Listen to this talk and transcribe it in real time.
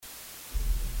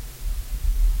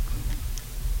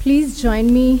Please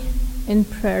join me in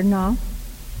prayer now.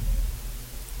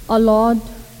 Our Lord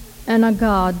and our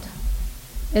God,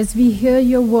 as we hear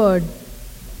your word,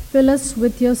 fill us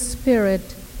with your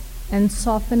Spirit and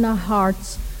soften our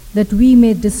hearts that we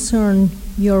may discern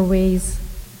your ways.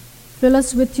 Fill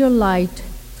us with your light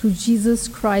through Jesus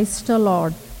Christ our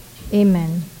Lord.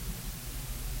 Amen.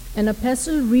 An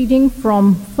epistle reading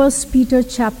from 1 Peter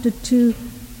chapter 2,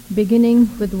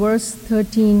 beginning with verse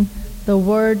 13, the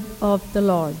word of the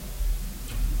Lord.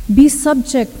 Be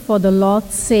subject for the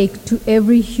Lord's sake to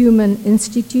every human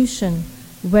institution,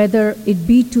 whether it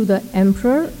be to the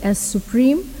emperor as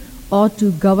supreme or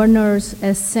to governors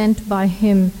as sent by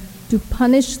him to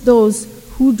punish those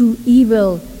who do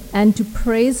evil and to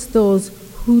praise those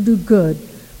who do good.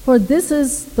 For this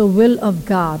is the will of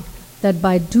God, that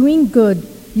by doing good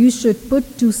you should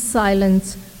put to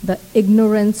silence the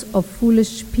ignorance of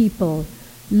foolish people.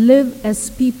 Live as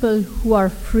people who are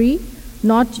free,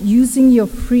 not using your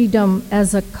freedom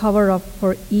as a cover-up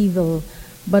for evil,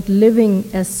 but living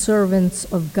as servants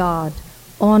of God.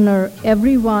 Honor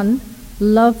everyone,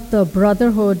 love the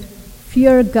brotherhood,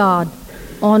 fear God,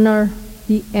 honor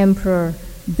the emperor.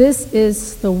 This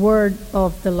is the word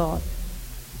of the Lord.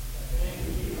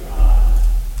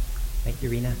 Thank you,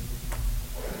 Rena.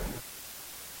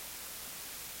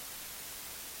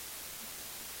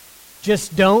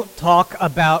 Just don't talk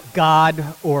about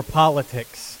God or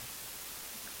politics.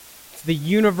 It's the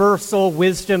universal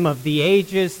wisdom of the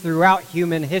ages throughout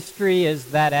human history is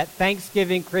that at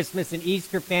Thanksgiving, Christmas, and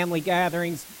Easter family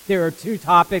gatherings, there are two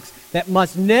topics that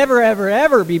must never, ever,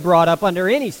 ever be brought up under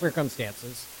any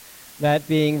circumstances. That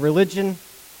being religion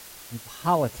and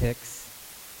politics.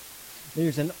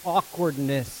 There's an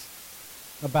awkwardness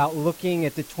about looking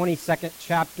at the 22nd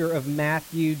chapter of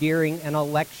Matthew during an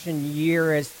election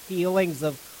year as feelings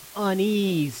of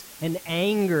unease and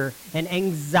anger and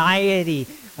anxiety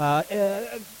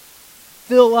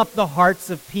fill up the hearts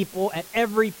of people at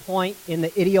every point in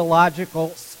the ideological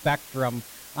spectrum.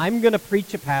 I'm going to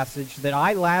preach a passage that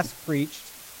I last preached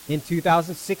in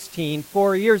 2016,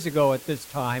 4 years ago at this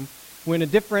time, when a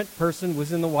different person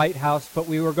was in the White House, but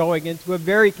we were going into a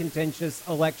very contentious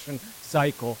election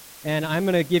cycle. And I'm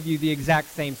going to give you the exact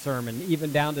same sermon,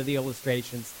 even down to the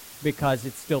illustrations, because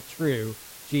it's still true.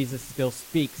 Jesus still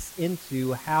speaks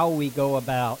into how we go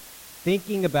about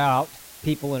thinking about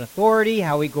people in authority,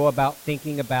 how we go about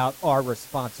thinking about our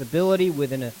responsibility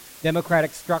within a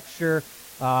democratic structure,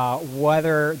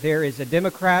 whether there is a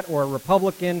Democrat or a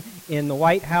Republican in the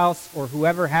White House or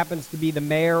whoever happens to be the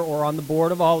mayor or on the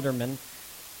board of aldermen,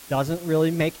 doesn't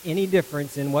really make any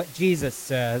difference in what Jesus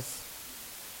says.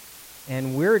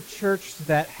 And we're a church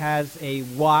that has a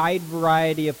wide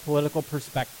variety of political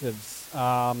perspectives.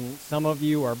 Some of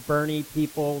you are Bernie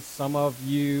people, some of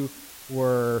you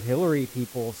were Hillary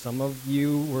people, some of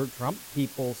you were Trump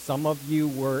people, some of you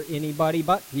were anybody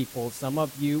but people, some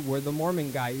of you were the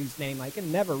Mormon guy whose name I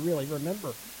can never really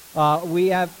remember. We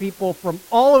have people from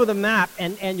all over the map,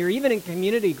 and you're even in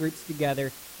community groups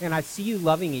together, and I see you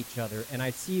loving each other, and I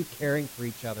see you caring for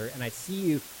each other, and I see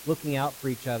you looking out for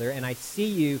each other, and I see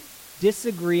you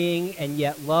disagreeing and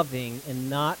yet loving and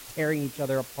not tearing each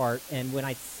other apart. And when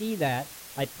I see that,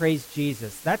 I praise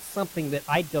Jesus. That's something that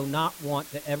I do not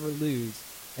want to ever lose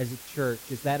as a church,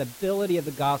 is that ability of the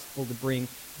gospel to bring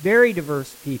very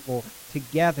diverse people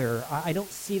together. I don't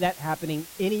see that happening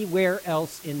anywhere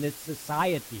else in this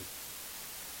society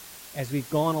as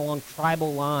we've gone along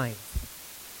tribal lines.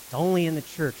 It's only in the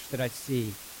church that I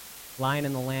see Lion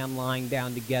and the Lamb lying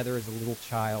down together as a little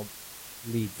child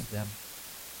leads them.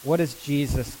 What does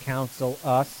Jesus counsel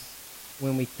us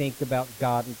when we think about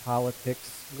God and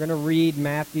politics? We're going to read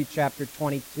Matthew chapter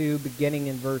 22, beginning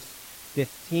in verse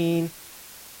 15,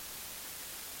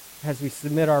 as we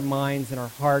submit our minds and our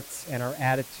hearts and our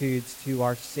attitudes to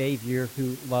our Savior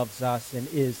who loves us and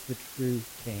is the true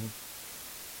King.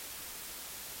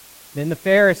 Then the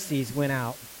Pharisees went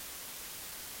out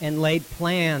and laid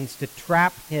plans to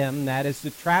trap him, that is, to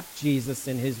trap Jesus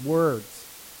in his words.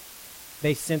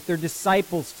 They sent their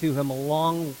disciples to him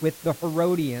along with the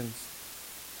Herodians.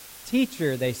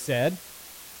 Teacher, they said,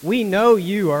 we know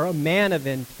you are a man of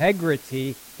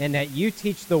integrity and that you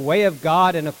teach the way of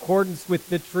God in accordance with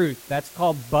the truth. That's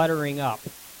called buttering up.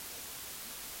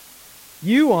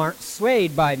 You aren't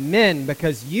swayed by men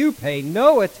because you pay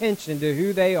no attention to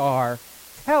who they are.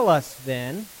 Tell us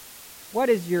then, what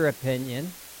is your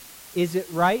opinion? Is it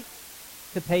right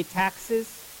to pay taxes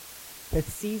to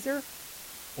Caesar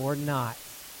or not?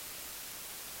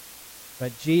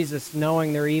 But Jesus,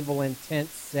 knowing their evil intent,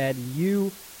 said,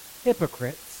 you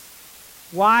hypocrites,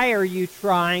 why are you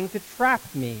trying to trap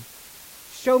me?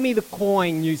 Show me the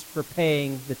coin used for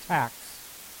paying the tax.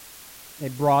 They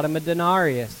brought him a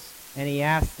denarius, and he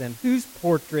asked them, "Whose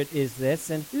portrait is this,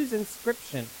 and whose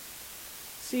inscription?"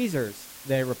 "Caesar's,"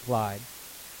 they replied.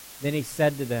 Then he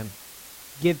said to them,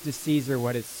 "Give to Caesar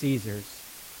what is Caesar's,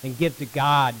 and give to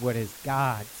God what is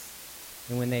God's."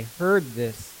 And when they heard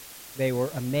this, they were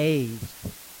amazed.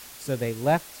 So they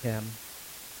left him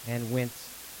and went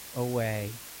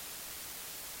away.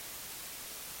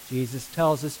 Jesus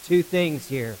tells us two things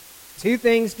here. Two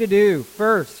things to do.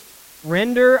 First,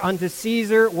 render unto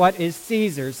Caesar what is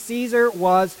Caesar's. Caesar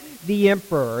was the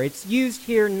emperor. It's used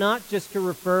here not just to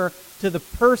refer to the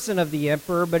person of the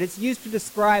emperor, but it's used to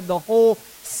describe the whole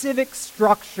civic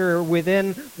structure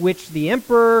within which the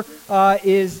emperor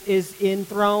is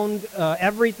enthroned.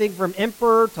 Everything from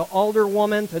emperor to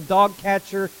alderwoman to dog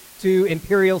catcher to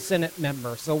imperial senate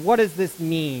member. So what does this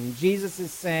mean? Jesus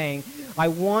is saying, I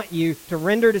want you to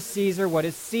render to Caesar what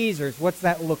is Caesar's. What's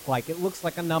that look like? It looks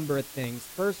like a number of things.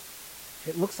 First,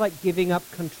 it looks like giving up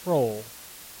control.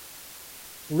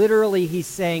 Literally, he's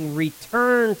saying,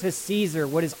 return to Caesar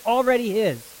what is already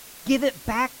his. Give it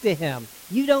back to him.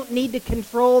 You don't need to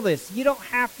control this. You don't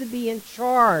have to be in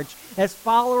charge. As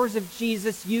followers of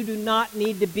Jesus, you do not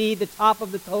need to be the top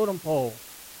of the totem pole.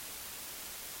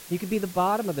 You could be the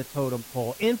bottom of the totem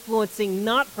pole, influencing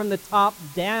not from the top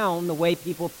down the way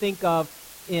people think of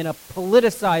in a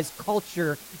politicized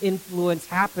culture influence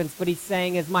happens, but he's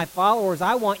saying, as my followers,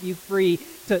 I want you free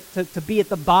to be at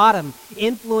the bottom,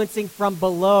 influencing from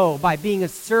below by being a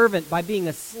servant, by being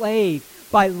a slave,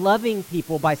 by loving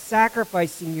people, by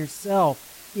sacrificing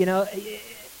yourself. You know,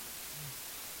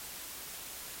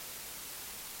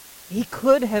 he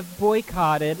could have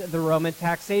boycotted the Roman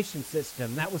taxation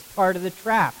system. That was part of the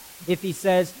trap. If he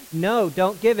says, no,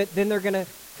 don't give it, then they're going to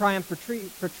triumph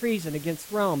for treason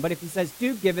against Rome. But if he says,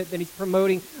 do give it, then he's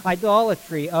promoting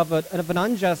idolatry of an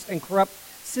unjust and corrupt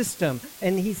system.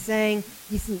 And he's saying,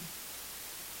 he's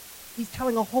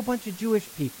telling a whole bunch of Jewish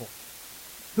people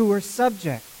who are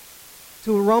subject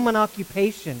to a Roman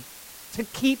occupation to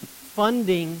keep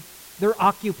funding their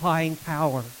occupying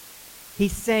power.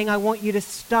 He's saying, I want you to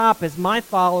stop, as my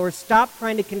followers, stop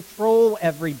trying to control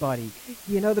everybody.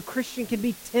 You know, the Christian can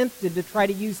be tempted to try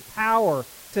to use power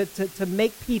to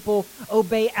make people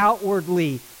obey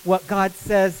outwardly what God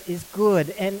says is good.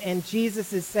 And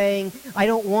Jesus is saying, I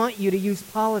don't want you to use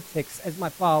politics as my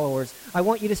followers. I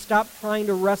want you to stop trying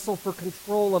to wrestle for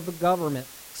control of the government.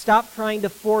 Stop trying to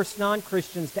force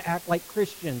non-Christians to act like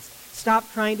Christians.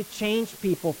 Stop trying to change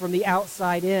people from the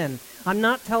outside in. I'm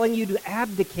not telling you to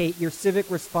abdicate your civic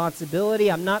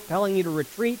responsibility. I'm not telling you to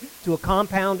retreat to a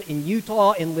compound in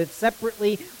Utah and live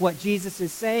separately. What Jesus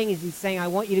is saying is he's saying, I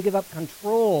want you to give up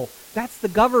control. That's the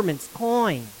government's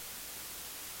coin.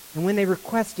 And when they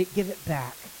request it, give it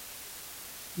back.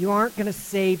 You aren't going to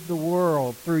save the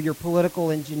world through your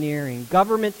political engineering.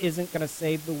 Government isn't going to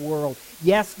save the world.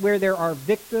 Yes, where there are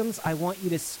victims, I want you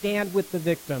to stand with the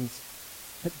victims.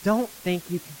 But don't think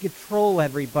you can control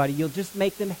everybody. You'll just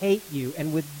make them hate you,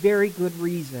 and with very good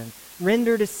reason.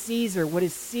 Render to Caesar what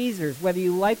is Caesar's, whether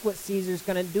you like what Caesar's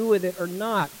going to do with it or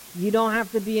not. You don't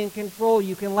have to be in control.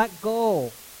 You can let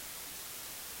go.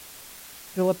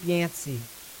 Philip Yancey,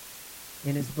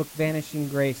 in his book Vanishing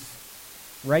Grace,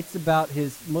 writes about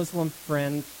his Muslim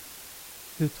friend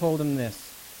who told him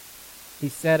this. He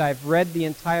said, I've read the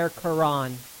entire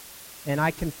Quran, and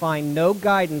I can find no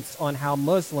guidance on how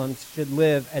Muslims should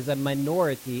live as a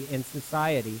minority in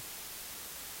society.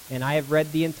 And I have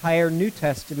read the entire New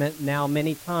Testament now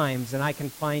many times, and I can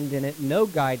find in it no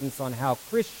guidance on how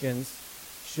Christians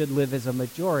should live as a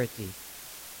majority.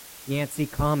 Yancey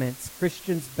comments,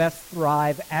 Christians best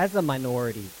thrive as a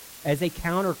minority, as a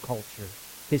counterculture.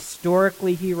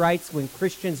 Historically, he writes, when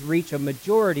Christians reach a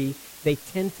majority, they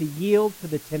tend to yield to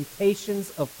the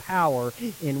temptations of power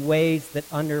in ways that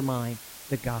undermine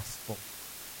the gospel.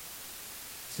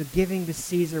 So giving to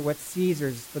Caesar what's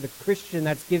Caesar's, for the Christian,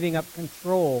 that's giving up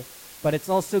control, but it's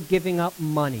also giving up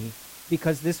money,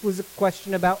 because this was a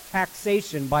question about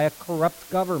taxation by a corrupt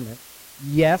government.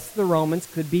 Yes, the Romans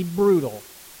could be brutal,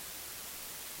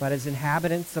 but as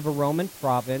inhabitants of a Roman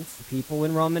province, the people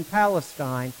in Roman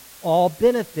Palestine all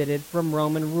benefited from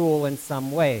Roman rule in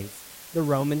some ways. The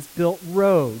Romans built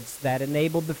roads that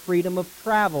enabled the freedom of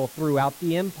travel throughout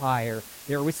the empire.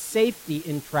 There was safety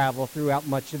in travel throughout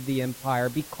much of the empire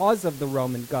because of the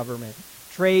Roman government.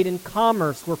 Trade and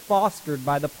commerce were fostered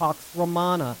by the Pax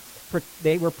Romana.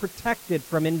 They were protected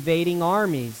from invading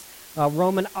armies.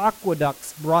 Roman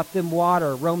aqueducts brought them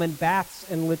water. Roman baths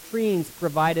and latrines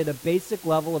provided a basic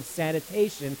level of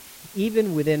sanitation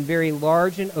even within very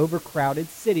large and overcrowded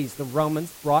cities. The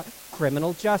Romans brought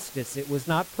criminal justice. It was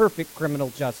not perfect criminal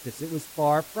justice. It was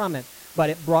far from it. but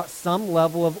it brought some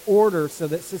level of order so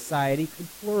that society could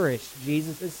flourish.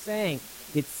 Jesus is saying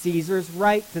it's Caesar's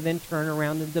right to then turn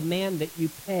around and demand that you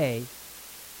pay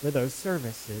for those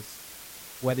services,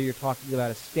 whether you're talking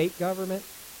about a state government,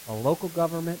 a local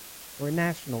government, or a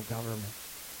national government.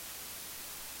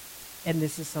 And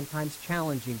this is sometimes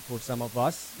challenging for some of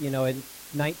us. You know, in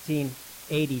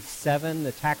 1987,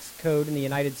 the tax code in the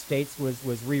United States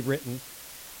was rewritten.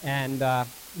 And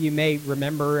you may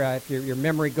remember, if your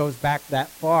memory goes back that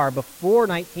far, before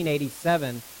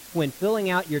 1987, when filling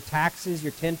out your taxes,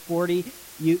 your 1040,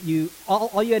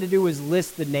 all you had to do was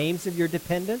list the names of your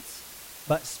dependents.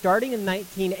 But starting in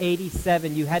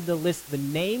 1987, you had to list the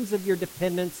names of your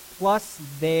dependents plus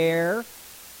their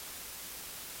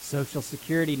Social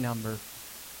Security number.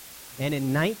 And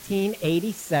in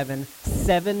 1987,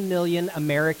 7 million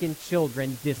American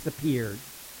children disappeared.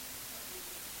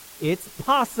 It's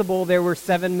possible there were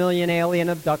 7 million alien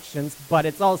abductions, but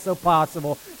it's also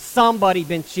possible somebody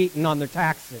been cheating on their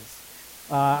taxes.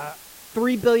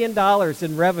 $3 billion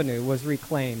in revenue was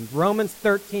reclaimed. Romans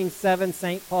 13:7,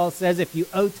 St. Paul says, if you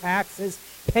owe taxes,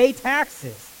 pay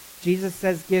taxes. Jesus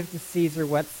says, give to Caesar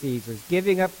what's Caesar's.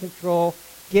 Giving up control,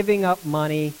 giving up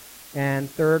money, and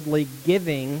thirdly,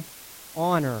 giving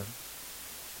honor.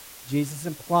 Jesus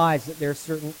implies that there are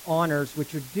certain honors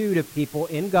which are due to people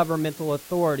in governmental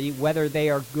authority, whether they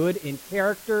are good in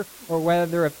character or whether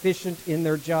they're efficient in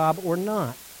their job or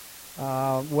not.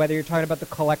 Whether you're talking about the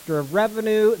collector of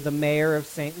revenue, the mayor of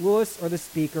St. Louis, or the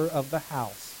Speaker of the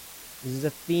House. This is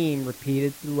a theme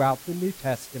repeated throughout the New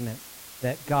Testament,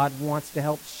 that God wants to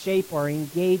help shape our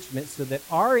engagement so that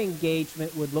our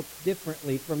engagement would look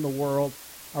differently from the world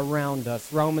around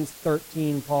us. Romans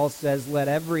 13, Paul says, let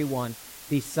everyone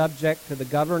be subject to the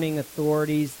governing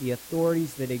authorities. The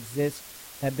authorities that exist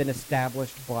have been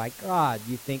established by God.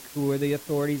 You think, who are the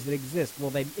authorities that exist? Well,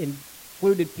 they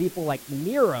included people like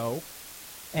Nero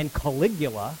and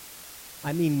Caligula.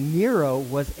 I mean, Nero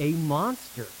was a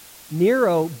monster.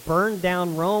 Nero burned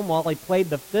down Rome while he played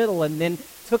the fiddle and then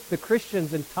took the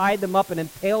Christians and tied them up and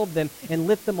impaled them and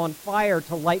lit them on fire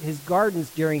to light his gardens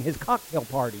during his cocktail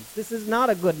parties. This is not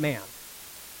a good man.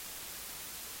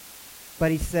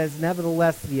 But he says,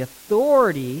 nevertheless, the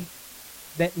authority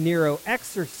that Nero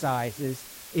exercises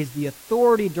is the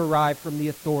authority derived from the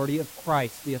authority of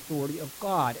Christ, the authority of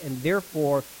God, and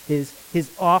therefore his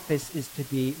office is to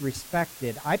be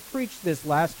respected. I preached this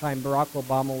last time Barack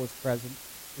Obama was president.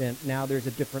 Now there's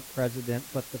a different president,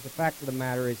 but the fact of the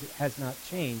matter is it has not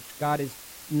changed. God is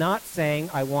not saying,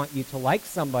 I want you to like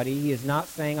somebody. He is not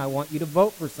saying, I want you to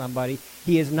vote for somebody.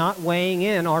 He is not weighing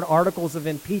in on articles of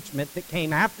impeachment that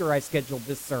came after I scheduled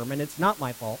this sermon. It's not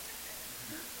my fault.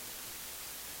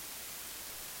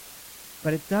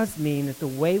 But it does mean that the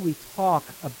way we talk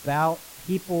about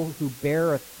people who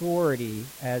bear authority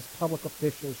as public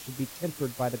officials should be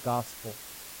tempered by the gospel,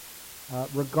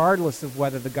 regardless of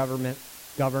whether the government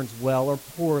governs well or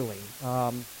poorly,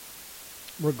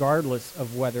 regardless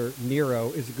of whether Nero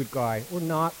is a good guy or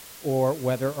not, or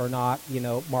whether or not,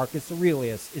 Marcus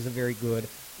Aurelius is a very good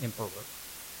emperor.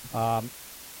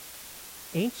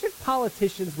 Ancient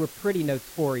politicians were pretty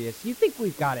notorious. You think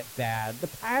we've got it bad. The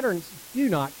patterns do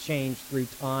not change through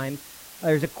time.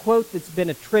 There's a quote that's been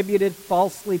attributed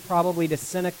falsely probably to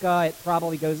Seneca. It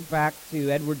probably goes back to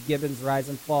Edward Gibbon's Rise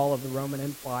and Fall of the Roman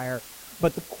Empire.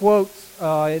 But the quote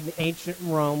in ancient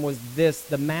Rome was this: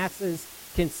 the masses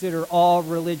consider all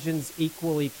religions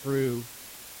equally true.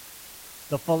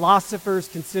 The philosophers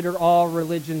consider all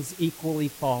religions equally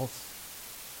false.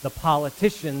 The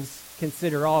politicians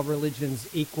consider all religions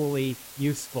equally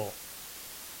useful.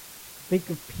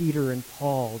 Think of Peter and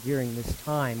Paul during this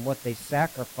time, what they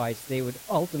sacrificed. They would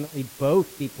ultimately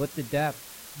both be put to death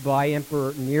by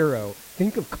Emperor Nero.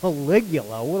 Think of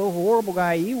Caligula, what a horrible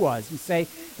guy he was. You say,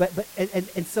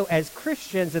 and so as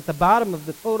Christians at the bottom of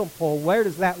the totem pole, where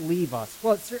does that leave us?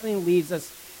 Well, it certainly leaves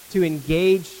us to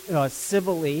engage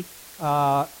civilly,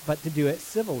 but to do it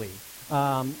civilly.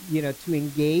 To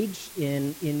engage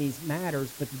in these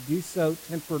matters, but to do so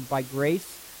tempered by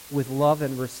grace with love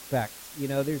and respect.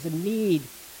 There's a need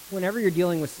whenever you're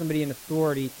dealing with somebody in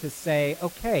authority to say,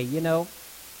 okay,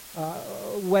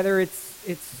 whether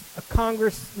it's a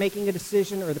Congress making a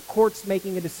decision or the courts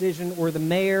making a decision or the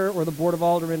mayor or the board of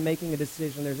aldermen making a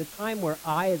decision, there's a time where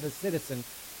I as a citizen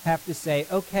have to say,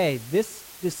 okay, this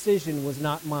decision was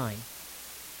not mine.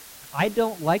 I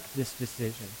don't like this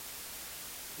decision.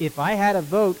 If I had a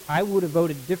vote, I would have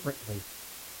voted differently.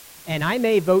 And I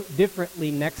may vote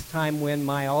differently next time when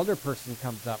my alderperson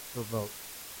comes up for vote.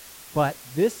 But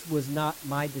this was not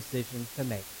my decision to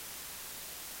make.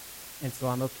 And so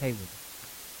I'm okay with it.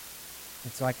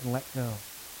 And so I can let go.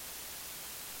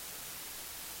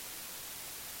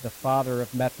 the father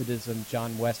of Methodism,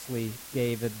 John Wesley,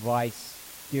 gave advice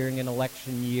during an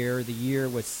election year. The year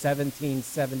was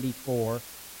 1774,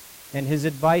 and his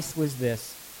advice was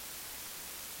this.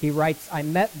 He writes, "I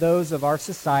met those of our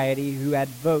society who had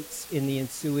votes in the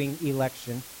ensuing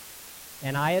election,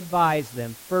 and I advised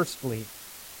them, firstly,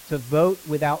 to vote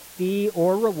without fee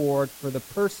or reward for the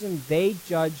person they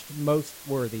judged most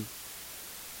worthy.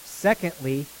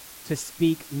 Secondly, to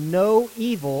speak no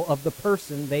evil of the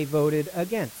person they voted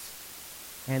against.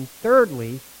 And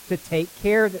thirdly, to take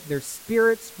care that their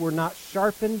spirits were not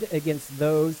sharpened against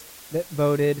those that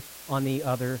voted on the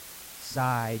other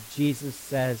side." Jesus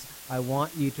says, I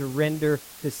want you to render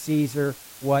to Caesar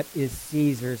what is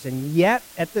Caesar's. And yet,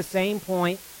 at the same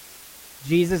point,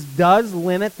 Jesus does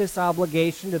limit this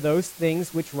obligation to those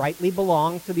things which rightly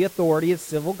belong to the authority of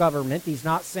civil government. He's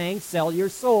not saying sell your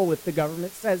soul if the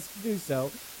government says to do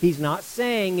so. He's not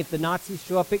saying if the Nazis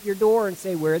show up at your door and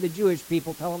say, "Where are the Jewish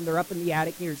people?" Tell them they're up in the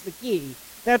attic, here's the key.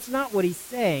 That's not what he's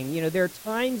saying. You know, there are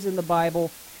times in the Bible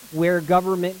where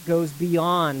government goes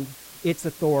beyond its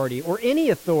authority, or any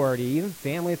authority, even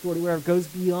family authority, whatever, goes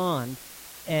beyond,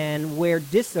 and where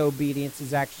disobedience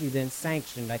is actually then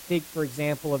sanctioned. I think, for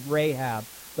example, of Rahab,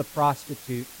 the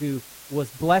prostitute, who was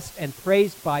blessed and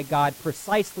praised by God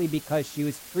precisely because she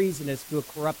was treasonous to a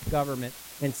corrupt government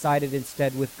and sided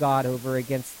instead with God over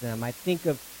against them. I think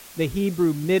of the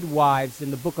Hebrew midwives in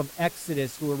the book of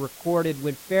Exodus who were recorded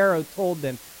when Pharaoh told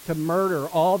them to murder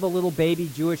all the little baby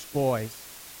Jewish boys.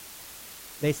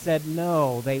 They said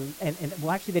no.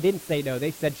 Well, actually, they didn't say no. They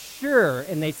said sure,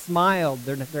 and they smiled,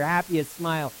 their happiest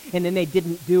smile, and then they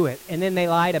didn't do it, and then they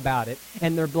lied about it,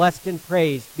 and they're blessed and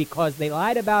praised because they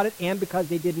lied about it and because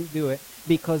they didn't do it,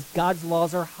 because God's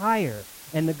laws are higher,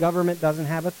 and the government doesn't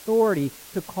have authority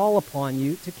to call upon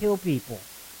you to kill people.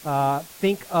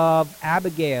 Think of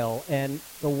Abigail and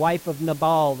the wife of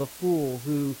Nabal, the fool,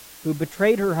 who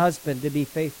betrayed her husband to be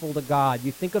faithful to God.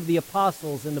 You think of the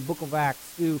apostles in the book of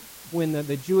Acts who, when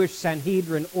the Jewish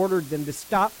Sanhedrin ordered them to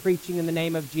stop preaching in the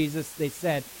name of Jesus, they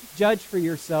said, "Judge for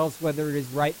yourselves whether it is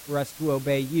right for us to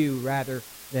obey you rather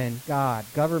than God."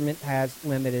 Government has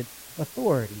limited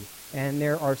authority. And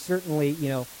there are certainly,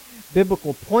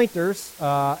 biblical pointers,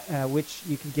 which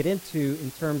you can get into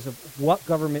in terms of what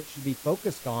government should be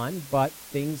focused on, but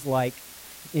things like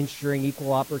ensuring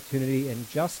equal opportunity and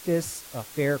justice, a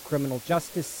fair criminal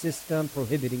justice system,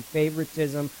 prohibiting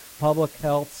favoritism, public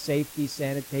health, safety,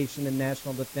 sanitation, and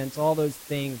national defense, all those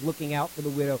things, looking out for the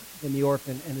widow and the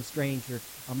orphan and the stranger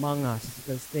among us,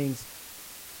 those things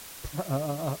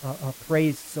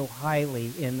praised so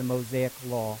highly in the Mosaic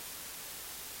Law.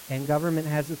 And government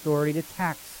has authority to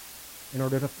tax in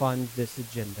order to fund this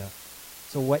agenda.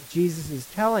 So what Jesus is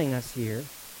telling us here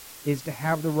is to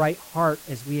have the right heart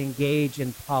as we engage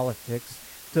in politics,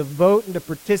 to vote and to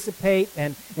participate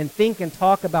and think and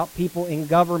talk about people in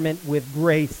government with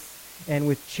grace and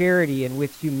with charity and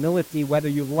with humility, whether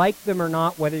you like them or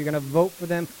not, whether you're going to vote for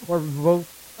them or vote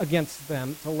against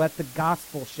them, to let the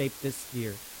gospel shape this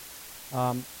sphere.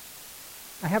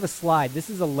 I have a slide. This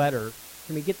is a letter.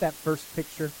 Can we get that first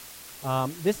picture?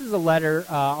 This is a letter.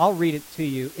 I'll read it to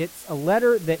you. It's a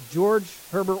letter that George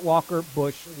Herbert Walker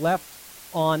Bush left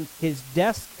on his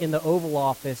desk in the Oval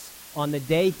Office on the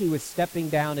day he was stepping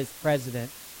down as president.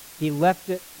 He left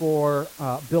it for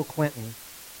Bill Clinton.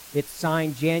 It's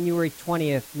signed January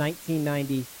 20th,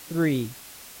 1993.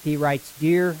 He writes,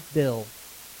 "Dear Bill,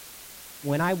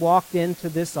 when I walked into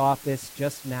this office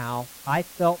just now, I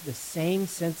felt the same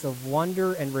sense of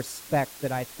wonder and respect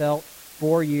that I felt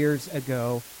 4 years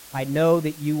ago. I know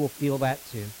that you will feel that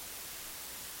too.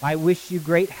 I wish you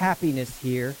great happiness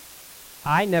here.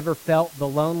 I never felt the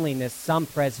loneliness some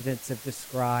presidents have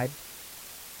described.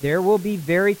 There will be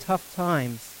very tough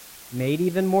times, made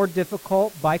even more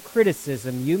difficult by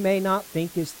criticism you may not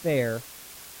think is fair.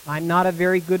 I'm not a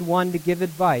very good one to give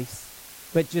advice,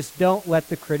 but just don't let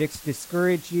the critics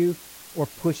discourage you or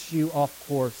push you off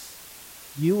course.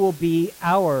 You will be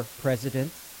our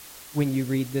president when you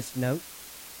read this note.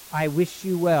 I wish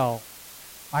you well.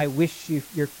 I wish you,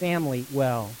 your family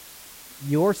well.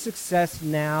 Your success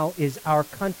now is our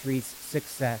country's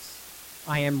success.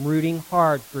 I am rooting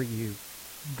hard for you.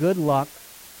 Good luck,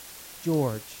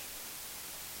 George."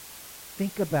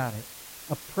 Think about it.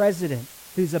 A president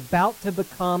who's about to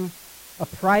become a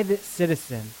private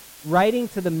citizen, writing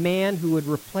to the man who would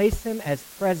replace him as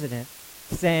president,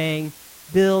 saying,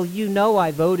 "Bill, you know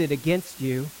I voted against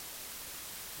you,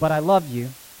 but I love you,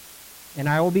 and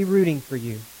I will be rooting for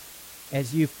you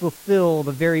as you fulfill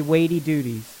the very weighty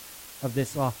duties of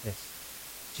this office."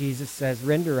 Jesus says,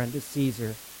 "Render unto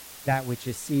Caesar that which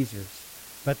is Caesar's."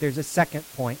 But there's a second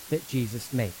point that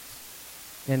Jesus makes.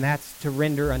 and that's to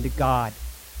render unto God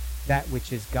that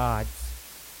which is God's.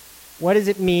 What does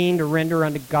it mean to render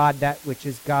unto God that which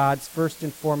is God's? First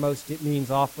and foremost, it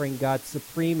means offering God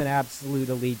supreme and absolute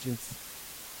allegiance.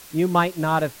 You might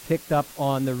not have picked up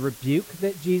on the rebuke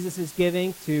that Jesus is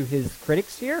giving to his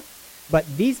critics here, but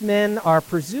these men are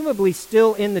presumably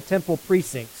still in the temple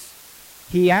precincts.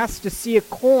 He asked to see a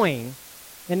coin,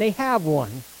 and they have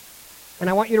one. And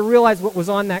I want you to realize what was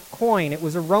on that coin. It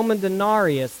was a Roman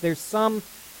denarius. There's some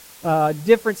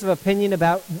difference of opinion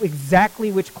about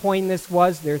exactly which coin this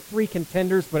was. There are three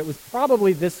contenders, but it was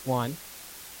probably this one.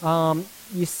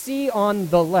 You see on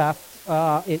the left,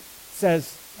 it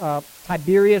says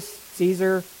Tiberius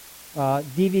Caesar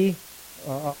Divi,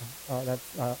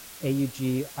 that's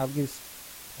A-U-G,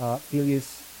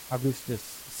 Filius Augustus.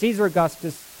 Caesar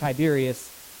Augustus Tiberius,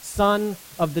 son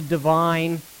of the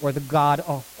divine or the god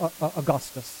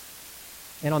Augustus.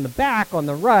 And on the back, on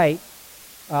the right,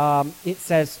 it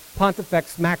says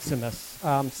Pontifex Maximus.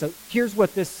 So here's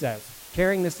what this says,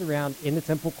 carrying this around in the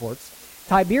temple courts.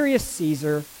 Tiberius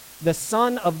Caesar, the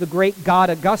son of the great god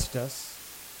Augustus.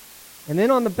 And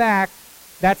then on the back,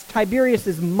 that's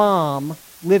Tiberius's mom,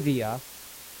 Livia.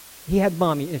 He had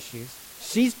mommy issues.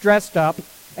 She's dressed up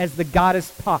as the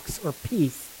goddess Pax, or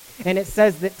peace. And it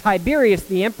says that Tiberius,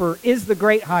 the emperor, is the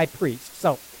great high priest.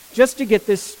 So, just to get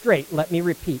this straight, let me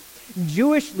repeat.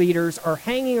 Jewish leaders are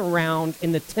hanging around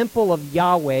in the temple of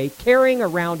Yahweh, carrying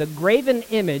around a graven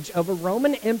image of a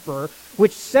Roman emperor,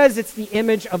 which says it's the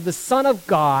image of the Son of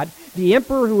God, the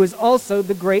emperor who is also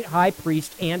the great high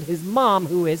priest, and his mom,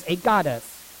 who is a goddess.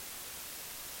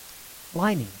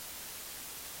 Blimey.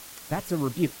 That's a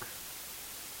rebuke.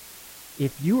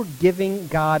 If you were giving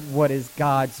God what is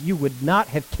God's, you would not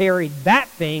have carried that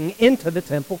thing into the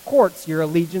temple courts. Your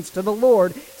allegiance to the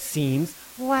Lord seems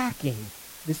lacking.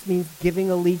 This means giving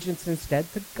allegiance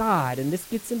instead to God. And this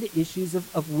gets into issues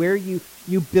of where you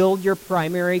build your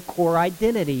primary core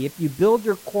identity. If you build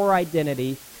your core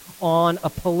identity on a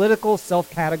political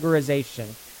self-categorization,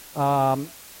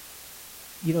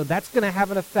 that's going to have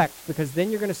an effect, because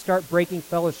then you're going to start breaking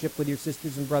fellowship with your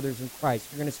sisters and brothers in Christ.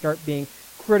 You're going to start being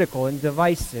critical and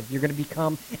divisive. You're going to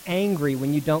become angry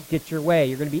when you don't get your way.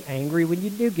 You're going to be angry when you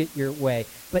do get your way.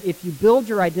 But if you build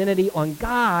your identity on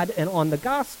God and on the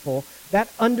gospel,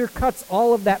 that undercuts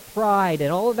all of that pride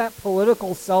and all of that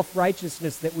political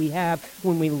self-righteousness that we have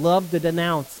when we love to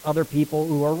denounce other people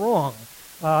who are wrong.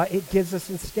 It gives us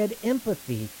instead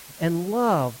empathy and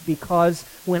love, because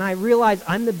when I realize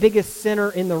I'm the biggest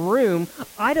sinner in the room,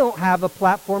 I don't have a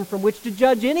platform from which to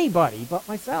judge anybody but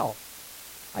myself.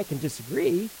 I can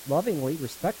disagree lovingly,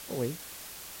 respectfully.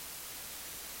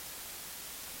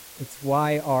 It's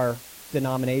why our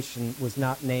denomination was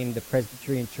not named the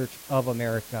Presbyterian Church of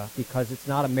America, because it's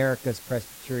not America's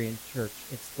Presbyterian Church.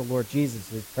 It's the Lord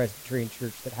Jesus' Presbyterian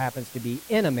Church that happens to be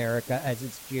in America as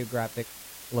its geographic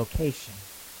location.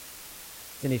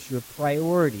 It's an issue of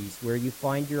priorities, where you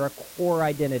find your core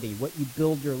identity, what you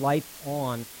build your life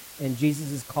on. And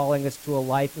Jesus is calling us to a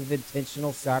life of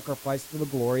intentional sacrifice for the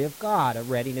glory of God, a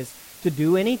readiness to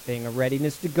do anything, a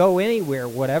readiness to go anywhere,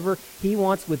 whatever he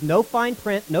wants, with no fine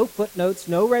print, no footnotes,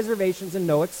 no reservations, and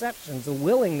no exceptions, a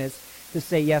willingness to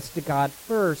say yes to God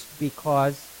first,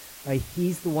 because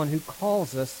he's the one who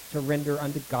calls us to render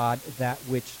unto God that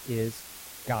which is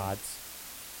God's.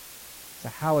 So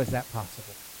how is that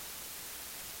possible?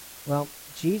 Well,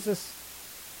 Jesus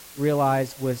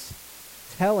realized was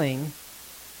telling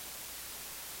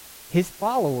his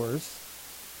followers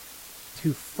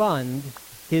to fund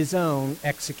his own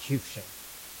execution.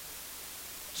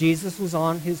 Jesus was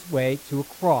on his way to a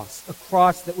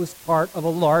cross that was part of a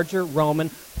larger Roman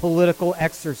political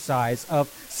exercise of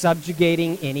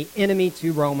subjugating any enemy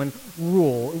to Roman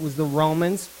rule. It was the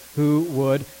Romans who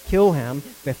would kill him,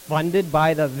 funded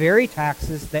by the very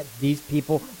taxes that these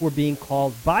people were being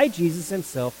called by Jesus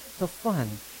himself to fund.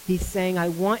 He's saying, I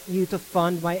want you to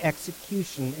fund my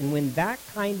execution. And when that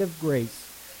kind of grace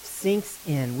sinks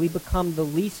in, we become the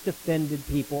least offended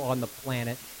people on the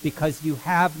planet, because you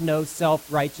have no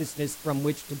self-righteousness from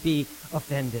which to be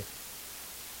offended.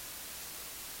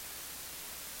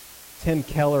 Tim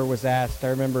Keller was asked, I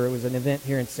remember it was an event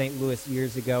here in St. Louis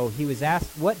years ago, he was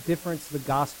asked what difference the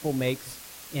gospel makes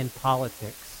in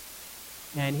politics.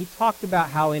 And he talked about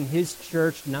how in his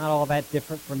church, not all that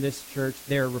different from this church,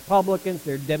 there are Republicans,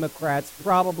 there are Democrats,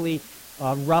 probably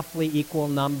roughly equal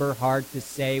number, hard to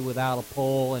say without a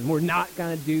poll, and we're not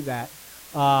going to do that.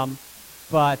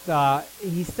 But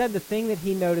he said the thing that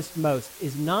he noticed most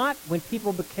is not when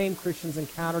people became Christians,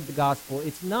 encountered the gospel,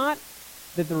 it's not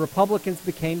that the Republicans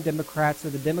became Democrats or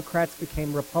the Democrats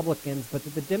became Republicans, but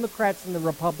that the Democrats and the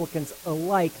Republicans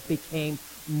alike became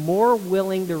more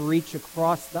willing to reach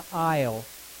across the aisle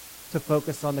to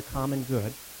focus on the common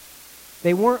good.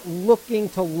 They weren't looking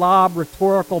to lob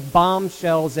rhetorical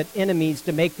bombshells at enemies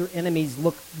to make their enemies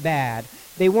look bad.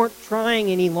 They weren't trying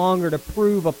any longer to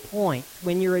prove a point.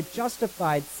 When you're a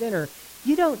justified sinner,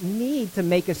 you don't need to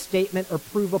make a statement or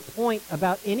prove a point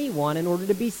about anyone in order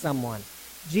to be someone.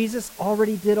 Jesus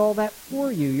already did all that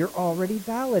for you. You're already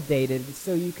validated.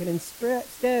 So you can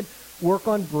instead work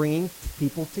on bringing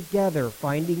people together,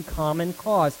 finding common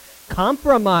cause,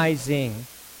 compromising,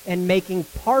 and making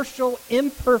partial,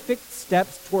 imperfect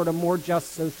steps toward a more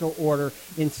just social order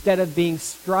instead of being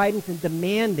strident and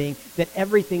demanding that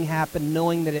everything happen,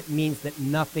 knowing that it means that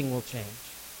nothing will change.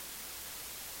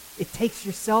 It takes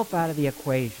yourself out of the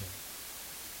equation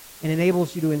and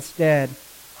enables you to instead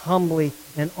humbly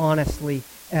and honestly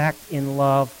act in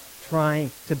love,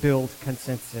 trying to build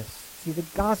consensus. See, the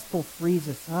gospel frees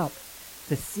us up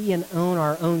to see and own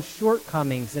our own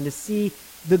shortcomings and to see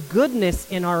the goodness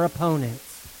in our opponents.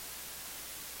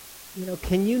 You know,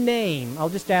 can you name, I'll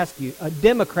just ask you,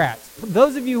 Democrats,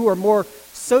 those of you who are more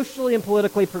socially and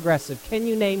politically progressive, can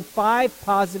you name 5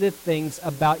 positive things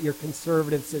about your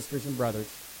conservative sisters and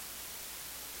brothers?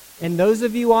 And those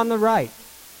of you on the right,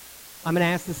 I'm going to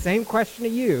ask the same question to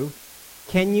you.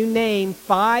 Can you name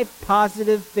 5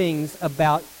 positive things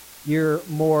about your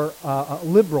more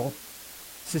liberal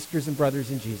sisters and brothers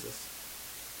in Jesus?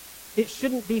 It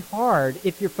shouldn't be hard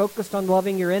if you're focused on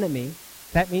loving your enemy.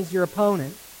 That means your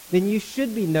opponent. Then you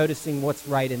should be noticing what's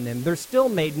right in them. They're still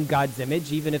made in God's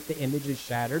image, even if the image is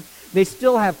shattered. They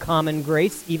still have common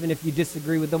grace, even if you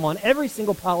disagree with them on every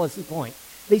single policy point.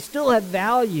 They still have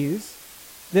values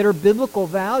that are biblical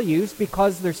values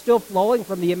because they're still flowing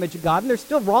from the image of God, and they're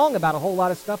still wrong about a whole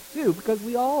lot of stuff too, because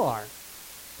we all are.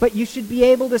 But you should be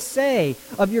able to say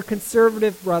of your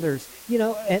conservative brothers, you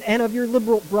know, and of your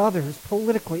liberal brothers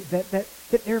politically that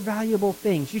they're valuable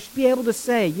things. You should be able to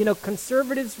say, you know,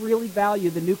 conservatives really value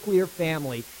the nuclear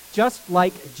family, just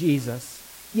like Jesus.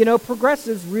 You know,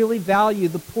 progressives really value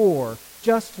the poor,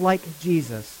 just like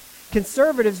Jesus.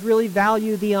 Conservatives really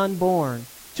value the unborn,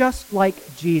 just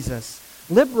like Jesus.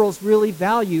 Liberals really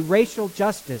value racial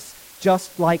justice,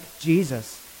 just like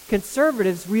Jesus.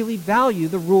 Conservatives really value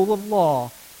the rule of law,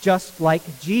 just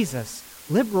like Jesus.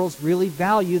 Liberals really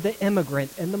value the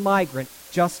immigrant and the migrant,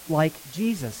 just like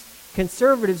Jesus.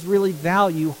 Conservatives really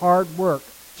value hard work,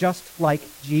 just like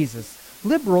Jesus.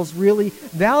 Liberals really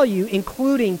value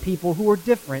including people who are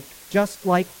different, just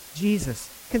like Jesus.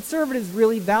 Conservatives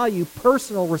really value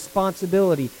personal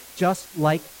responsibility, just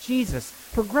like Jesus.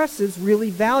 Progressives really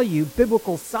value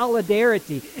biblical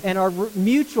solidarity and our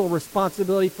mutual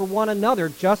responsibility for one another,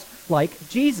 just like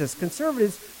Jesus.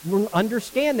 Conservatives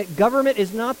understand that government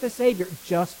is not the Savior,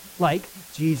 just like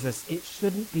Jesus. It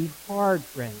shouldn't be hard,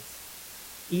 friends.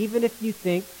 Even if you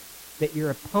think that your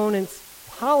opponent's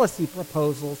policy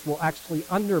proposals will actually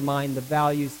undermine the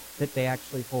values that they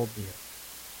actually hold dear.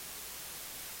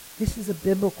 This is a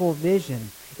biblical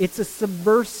vision. It's a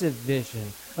subversive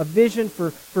vision, a vision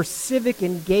for civic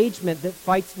engagement that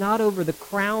fights not over the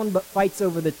crown but fights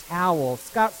over the towel.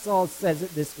 Scott Sauls says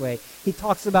it this way. He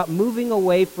talks about moving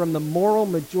away from the moral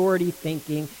majority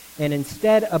thinking and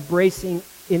instead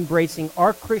embracing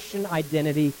our Christian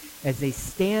identity as a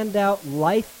standout,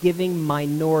 life-giving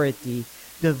minority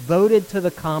devoted to the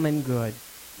common good.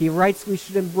 He writes we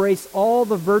should embrace all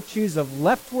the virtues of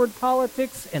leftward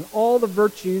politics and all the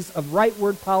virtues of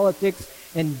rightward politics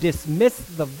and dismiss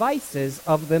the vices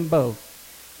of them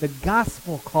both. The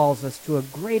gospel calls us to a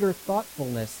greater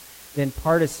thoughtfulness than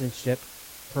partisanship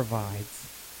provides.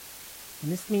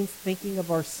 And this means thinking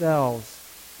of ourselves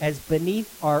as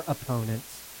beneath our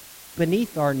opponents,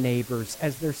 beneath our neighbors,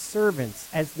 as their servants,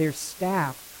 as their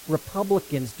staff.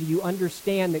 Republicans, do you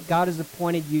understand that God has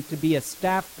appointed you to be a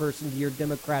staff person to your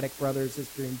Democratic brother or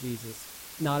sister in Jesus,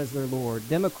 not as their Lord?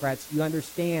 Democrats, do you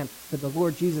understand that the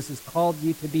Lord Jesus has called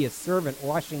you to be a servant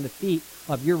washing the feet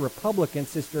of your Republican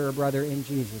sister or brother in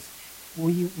Jesus? Will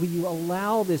you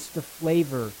allow this to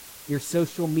flavor your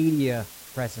social media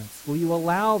presence? Will you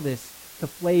allow this to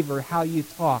flavor how you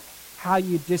talk, how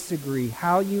you disagree,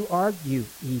 how you argue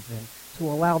even? To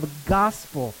allow the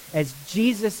gospel, as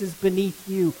Jesus is beneath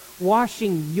you,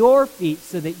 washing your feet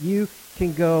so that you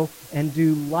can go and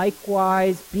do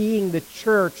likewise, being the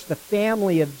church, the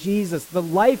family of Jesus, the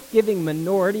life-giving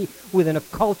minority within a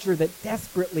culture that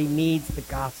desperately needs the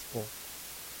gospel.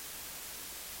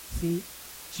 See,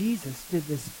 Jesus did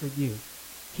this for you.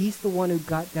 He's the one who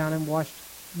got down and washed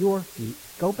your feet.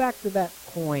 Go back to that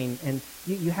coin, and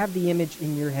you have the image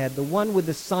in your head, the one with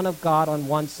the Son of God on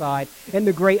one side and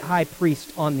the great high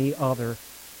priest on the other.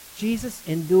 Jesus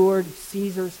endured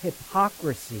Caesar's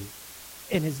hypocrisy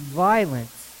and his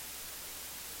violence.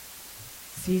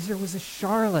 Caesar was a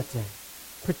charlatan,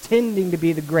 pretending to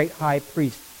be the great high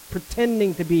priest,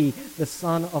 pretending to be the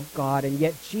Son of God, and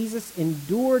yet Jesus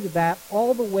endured that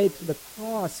all the way to the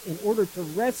cross in order to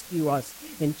rescue us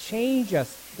and change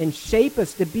us and shape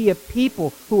us to be a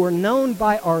people who are known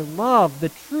by our love, the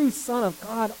true Son of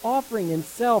God offering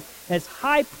himself as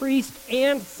high priest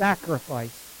and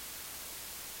sacrifice,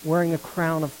 wearing a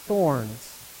crown of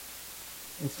thorns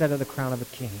instead of the crown of a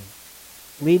king,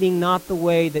 leading not the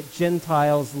way that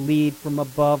Gentiles lead from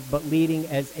above, but leading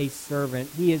as a servant.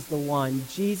 He is the one.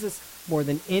 Jesus, more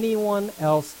than anyone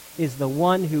else, is the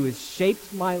one who has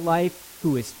shaped my life,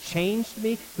 who has changed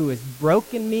me, who has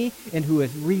broken me, and who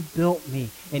has rebuilt me.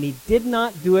 And he did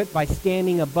not do it by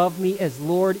standing above me as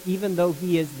Lord, even though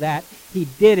he is that. He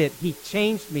did it. He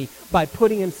changed me by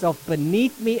putting himself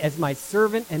beneath me as my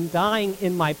servant and dying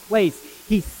in my place.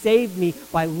 He saved me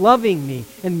by loving me.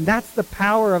 And that's the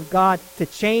power of God to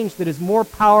change that is more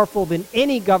powerful than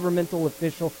any governmental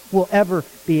official will ever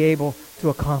be able to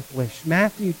accomplish.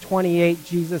 Matthew 28,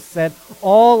 Jesus said,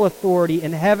 all authority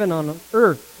in heaven and on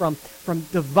earth, from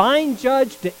divine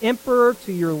judge to emperor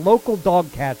to your local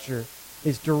dog catcher,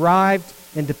 is derived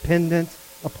and dependent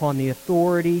upon the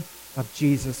authority of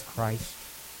Jesus Christ.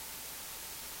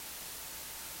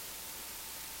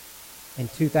 In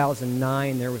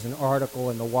 2009, there was an article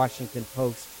in the Washington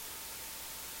Post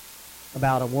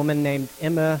about a woman named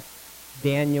Emma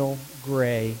Daniel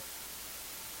Gray.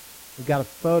 We've got a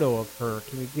photo of her.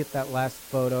 Can we get that last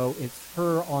photo? It's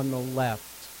her on the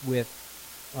left with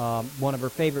one of her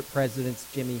favorite presidents,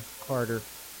 Jimmy Carter,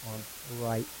 on the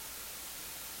right.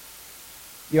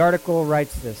 The article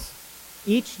writes this: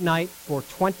 each night for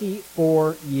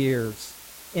 24 years,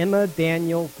 Emma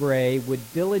Daniel Gray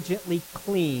would diligently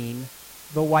clean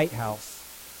the White House.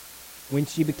 When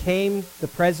she came to the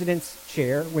president's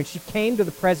chair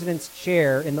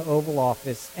in the Oval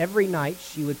Office, every night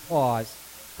she would pause,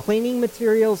 cleaning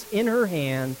materials in her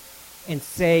hand, and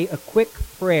say a quick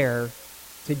prayer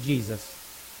to Jesus.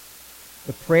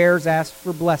 The prayers asked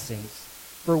for blessings,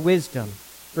 for wisdom,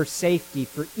 for safety,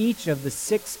 for each of the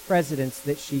 6 presidents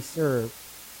that she served.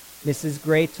 Mrs.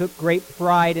 Gray took great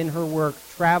pride in her work,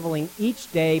 traveling each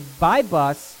day by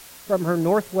bus from her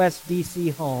Northwest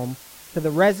D.C. home to the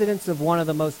residence of one of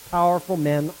the most powerful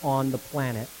men on the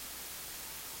planet.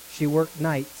 She worked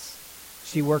nights.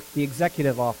 She worked the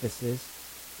executive offices.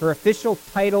 Her official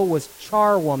title was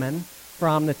charwoman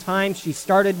from the time she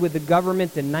started with the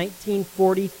government in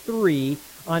 1943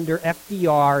 under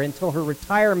FDR until her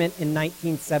retirement in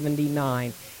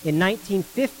 1979. In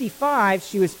 1955,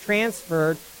 she was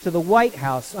transferred to the White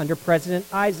House under President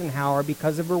Eisenhower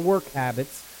because of her work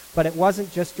habits. But it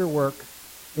wasn't just her work,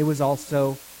 it was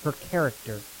also her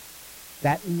character.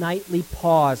 That nightly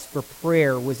pause for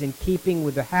prayer was in keeping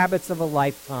with the habits of a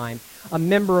lifetime. A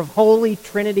member of Holy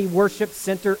Trinity Worship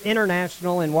Center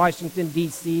International in Washington,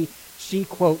 D.C., she,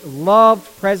 quote, loved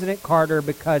President Carter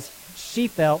because she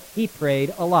felt he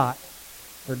prayed a lot,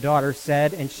 her daughter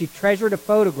said, and she treasured a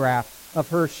photograph of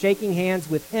her shaking hands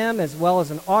with him as well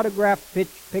as an autographed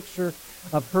picture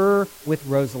of her with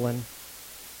Rosalind.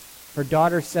 Her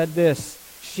daughter said this: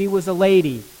 she was a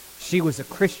lady. She was a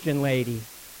Christian lady.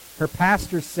 Her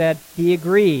pastor said he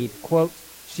agreed. Quote,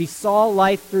 she saw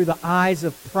life through the eyes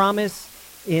of promise.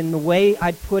 In the way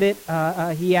I'd put it,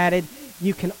 he added,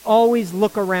 you can always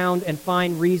look around and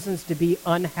find reasons to be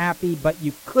unhappy, but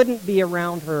you couldn't be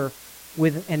around her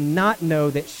and not know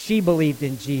that she believed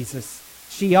in Jesus.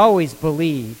 She always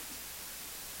believed.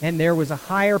 And there was a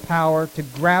higher power to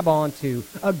grab onto,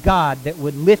 a God that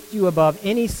would lift you above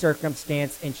any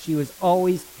circumstance, and she was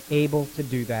always able to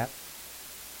do that.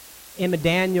 Emma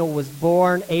Daniel was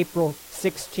born April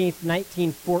 16,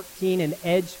 1914 in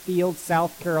Edgefield,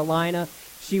 South Carolina.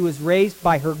 She was raised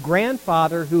by her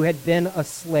grandfather, who had been a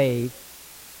slave.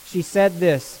 She said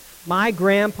this: my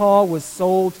grandpa was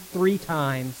sold 3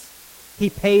 times.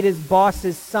 He paid his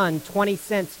boss's son 20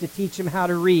 cents to teach him how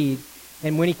to read.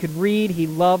 And when he could read, he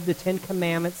loved the 10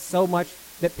 Commandments so much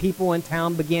that people in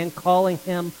town began calling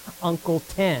him Uncle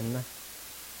 10.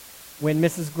 When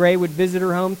Mrs. Gray would visit her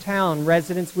hometown,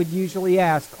 residents would usually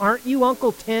ask, aren't you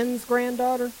Uncle 10's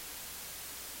granddaughter?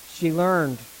 She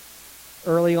learned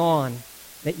early on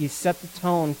that you set the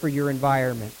tone for your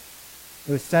environment.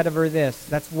 It was said of her this: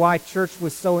 that's why church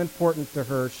was so important to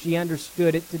her. She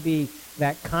understood it to be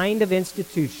that kind of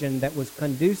institution that was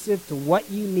conducive to what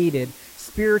you needed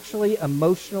spiritually,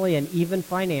 emotionally, and even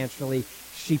financially.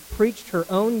 she preached her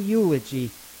own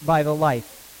eulogy by the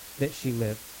life that she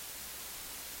lived.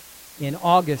 In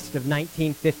August of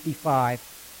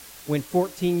 1955, when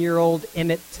 14-year-old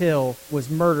Emmett Till was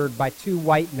murdered by two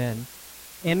white men,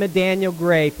 Emma Daniel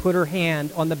Gray put her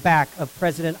hand on the back of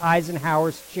President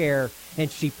Eisenhower's chair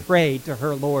and she prayed to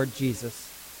her Lord Jesus.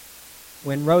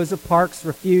 When Rosa Parks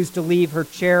refused to leave her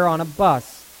chair on a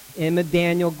bus, Emma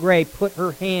Daniel Gray put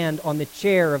her hand on the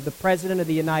chair of the President of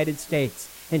the United States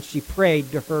and she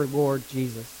prayed to her Lord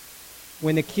Jesus.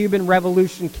 When the Cuban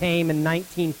Revolution came in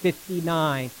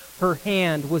 1959, her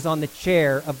hand was on the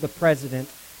chair of the President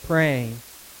praying.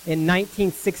 In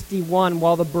 1961,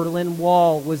 while the Berlin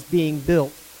Wall was being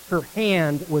built, her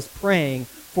hand was praying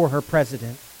for her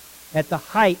president. At the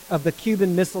height of the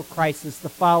Cuban Missile Crisis the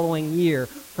following year,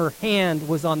 her hand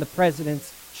was on the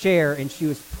president's chair and she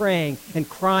was praying and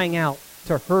crying out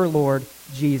to her Lord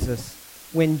Jesus.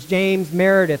 When James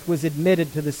Meredith was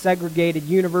admitted to the segregated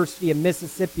University of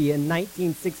Mississippi in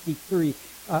 1963,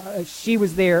 she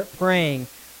was there praying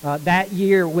that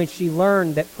year when she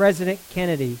learned that President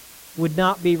Kennedy would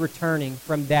not be returning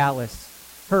from Dallas.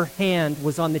 Her hand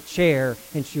was on the chair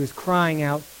and she was crying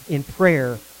out in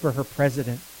prayer for her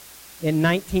president. In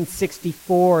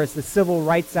 1964, as the Civil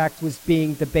Rights Act was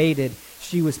being debated,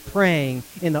 she was praying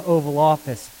in the Oval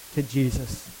Office to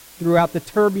Jesus. Throughout the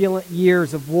turbulent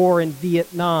years of war in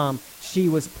Vietnam, she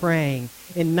was praying.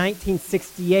 In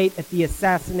 1968, at the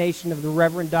assassination of the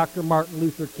Reverend Dr. Martin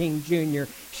Luther King Jr.,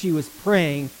 she was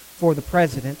praying for the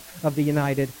President of the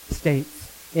United States.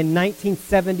 In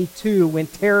 1972, when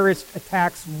terrorist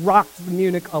attacks rocked the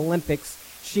Munich Olympics,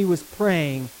 she was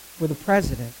praying for the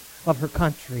President of her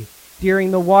country.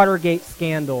 During the Watergate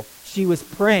scandal, she was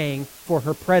praying for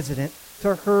her president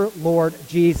to her Lord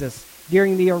Jesus.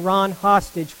 During the Iran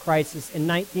hostage crisis in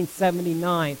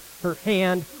 1979, her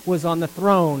hand was on the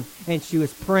throne and she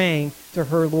was praying to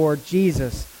her Lord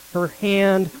Jesus. Her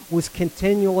hand was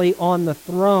continually on the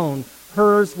throne.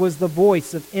 Hers was the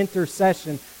voice of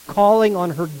intercession, calling on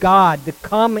her God to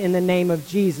come in the name of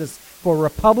Jesus. For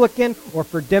Republican or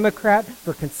for Democrat,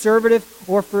 for conservative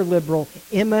or for liberal,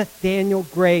 Emma Daniel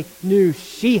Gray knew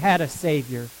she had a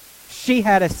Savior. She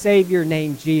had a Savior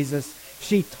named Jesus.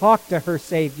 She talked to her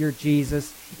Savior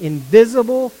Jesus.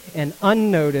 Invisible and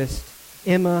unnoticed,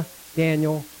 Emma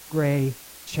Daniel Gray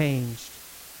changed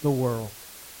the world.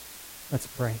 Let's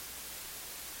pray.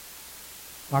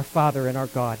 Our Father and our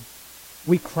God,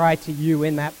 we cry to you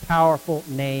in that powerful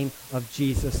name of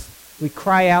Jesus. We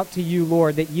cry out to you,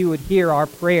 Lord, that you would hear our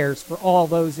prayers for all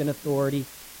those in authority,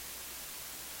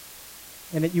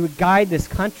 and that you would guide this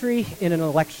country in an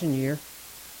election year,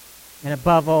 and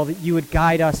above all, that you would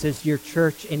guide us as your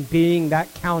church in being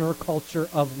that counterculture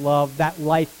of love, that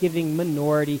life-giving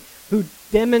minority who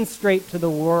demonstrate to the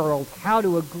world how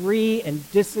to agree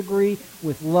and disagree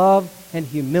with love and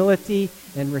humility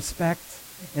and respect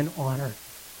and honor.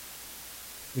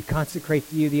 We consecrate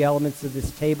to you the elements of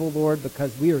this table, Lord,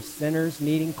 because we are sinners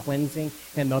needing cleansing,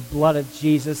 and the blood of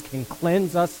Jesus can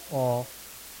cleanse us all.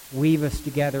 Weave us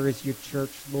together as your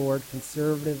church, Lord,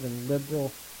 conservative and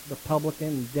liberal, Republican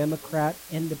and Democrat,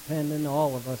 independent,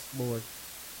 all of us, Lord,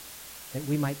 that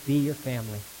we might be your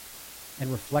family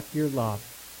and reflect your love,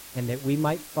 and that we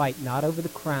might fight not over the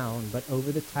crown, but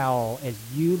over the towel as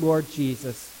you, Lord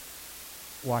Jesus,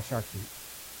 wash our feet.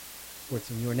 For it's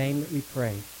in your name that we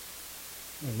pray.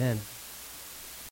 Amen.